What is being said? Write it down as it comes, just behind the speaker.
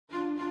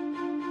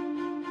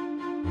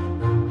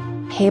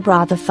Hey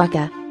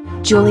brotherfucker.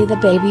 Julie the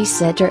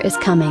Babysitter is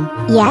coming.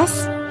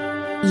 Yes?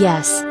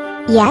 Yes.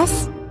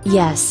 Yes?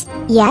 Yes.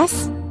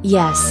 Yes?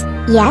 Yes.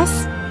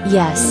 Yes?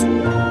 Yes.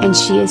 And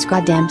she is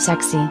goddamn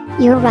sexy.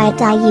 You're right,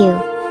 Caillou.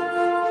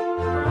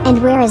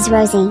 And where is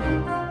Rosie?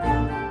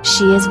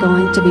 She is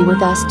going to be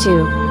with us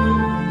too.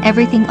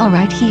 Everything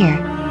alright here?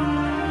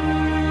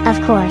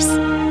 Of course.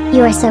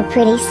 You are so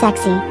pretty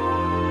sexy.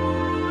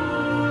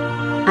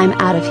 I'm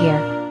out of here.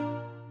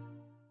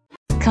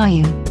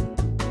 Caillou.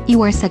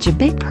 You are such a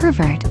big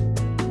pervert.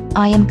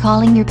 I am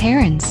calling your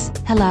parents.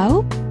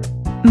 Hello?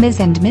 Ms.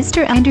 and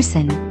Mr.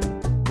 Anderson.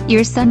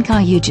 Your son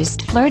Caillou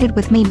just flirted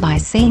with me by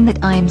saying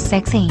that I'm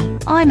sexy.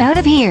 I'm out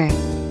of here.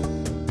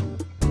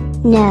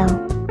 No.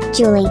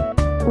 Julie.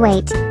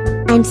 Wait.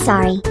 I'm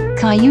sorry.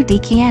 Caillou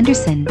D.K.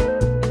 Anderson.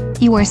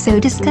 You are so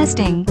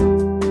disgusting.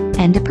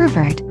 And a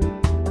pervert.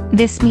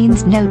 This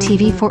means no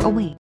TV for a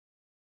week.